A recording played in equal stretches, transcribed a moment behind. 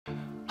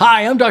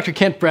Hi, I'm Dr.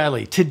 Kent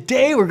Bradley.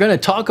 Today we're going to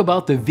talk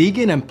about the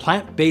vegan and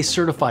plant-based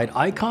certified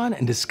icon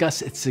and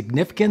discuss its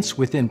significance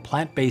within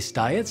plant-based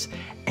diets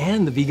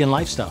and the vegan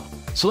lifestyle.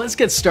 So let's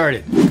get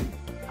started.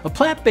 A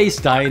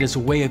plant-based diet is a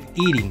way of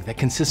eating that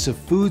consists of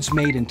foods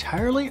made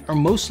entirely or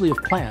mostly of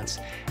plants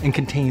and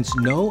contains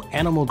no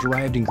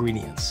animal-derived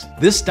ingredients.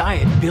 This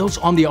diet builds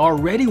on the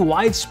already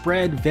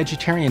widespread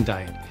vegetarian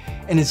diet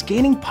and is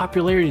gaining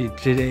popularity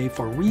today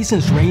for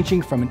reasons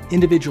ranging from an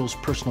individual's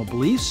personal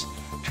beliefs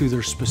to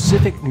their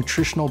specific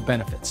nutritional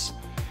benefits.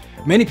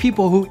 Many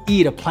people who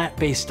eat a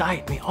plant-based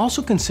diet may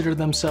also consider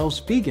themselves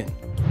vegan.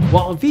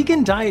 While a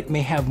vegan diet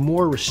may have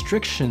more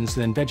restrictions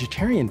than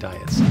vegetarian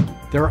diets,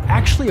 there are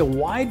actually a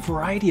wide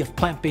variety of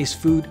plant-based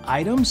food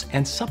items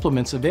and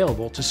supplements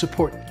available to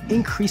support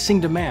increasing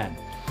demand.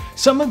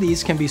 Some of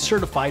these can be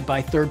certified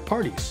by third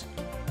parties.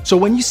 So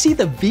when you see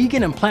the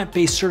vegan and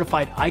plant-based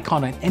certified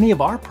icon on any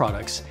of our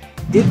products,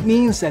 it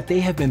means that they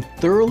have been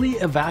thoroughly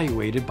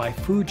evaluated by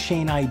Food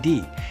Chain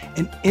ID,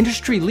 an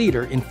industry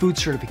leader in food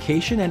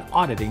certification and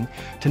auditing,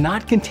 to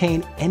not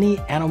contain any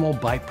animal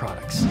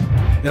byproducts.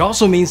 It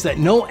also means that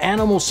no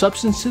animal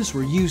substances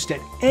were used at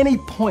any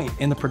point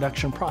in the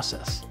production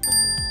process.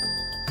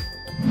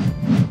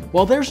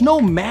 While there's no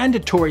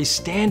mandatory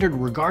standard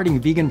regarding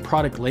vegan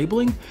product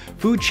labeling,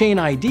 Food Chain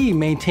ID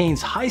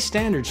maintains high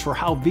standards for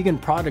how vegan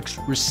products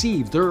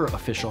receive their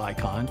official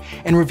icon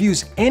and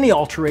reviews any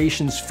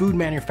alterations food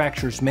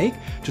manufacturers make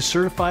to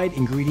certified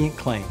ingredient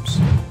claims.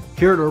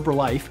 Here at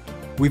Herbalife,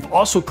 we've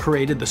also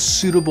created the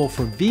Suitable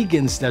for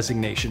Vegans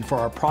designation for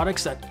our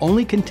products that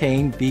only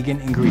contain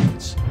vegan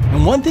ingredients.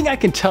 And one thing I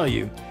can tell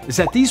you is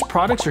that these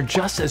products are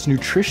just as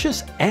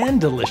nutritious and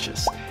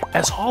delicious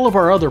as all of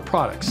our other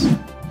products.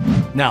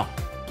 Now,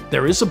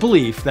 there is a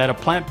belief that a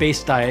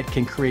plant-based diet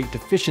can create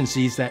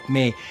deficiencies that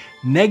may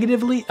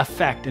negatively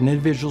affect an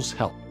individual's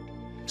health.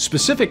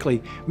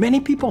 Specifically, many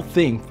people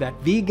think that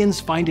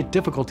vegans find it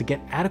difficult to get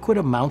adequate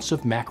amounts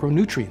of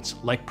macronutrients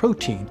like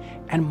protein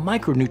and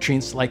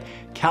micronutrients like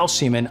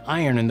calcium and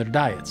iron in their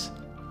diets.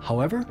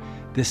 However,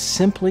 this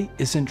simply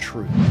isn't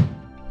true.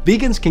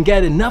 Vegans can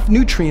get enough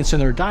nutrients in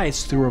their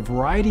diets through a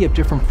variety of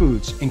different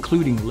foods,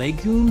 including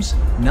legumes,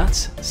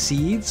 nuts,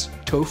 seeds,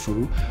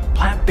 tofu,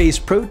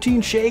 plant-based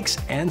protein shakes,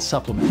 and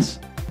supplements.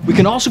 We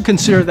can also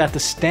consider that the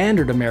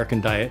standard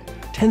American diet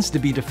tends to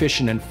be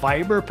deficient in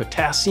fiber,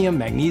 potassium,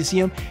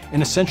 magnesium,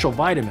 and essential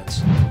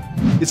vitamins.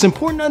 It's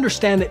important to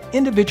understand that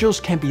individuals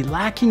can be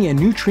lacking in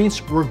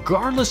nutrients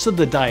regardless of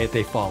the diet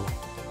they follow.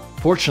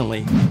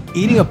 Fortunately,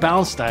 eating a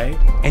balanced diet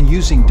and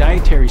using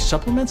dietary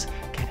supplements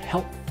can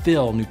help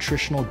fill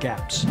nutritional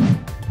gaps.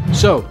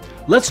 So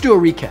let's do a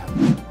recap.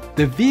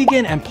 The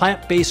vegan and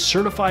plant-based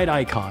certified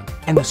icon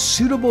and the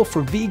Suitable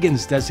for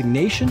Vegans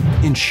designation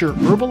ensure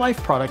Herbalife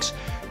products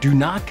do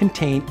not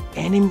contain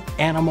any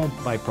animal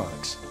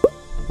byproducts.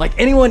 Like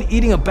anyone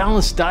eating a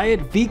balanced diet,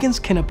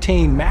 vegans can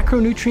obtain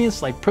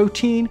macronutrients like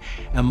protein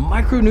and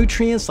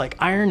micronutrients like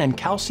iron and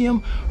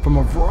calcium from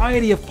a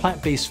variety of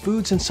plant-based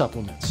foods and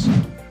supplements.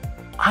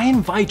 I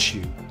invite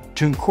you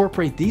to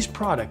incorporate these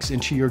products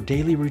into your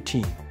daily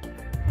routine.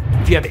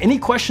 If you have any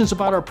questions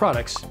about our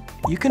products,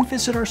 you can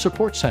visit our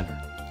support center.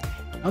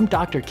 I'm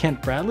Dr.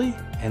 Kent Bradley,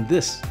 and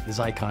this is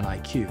Icon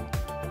IQ.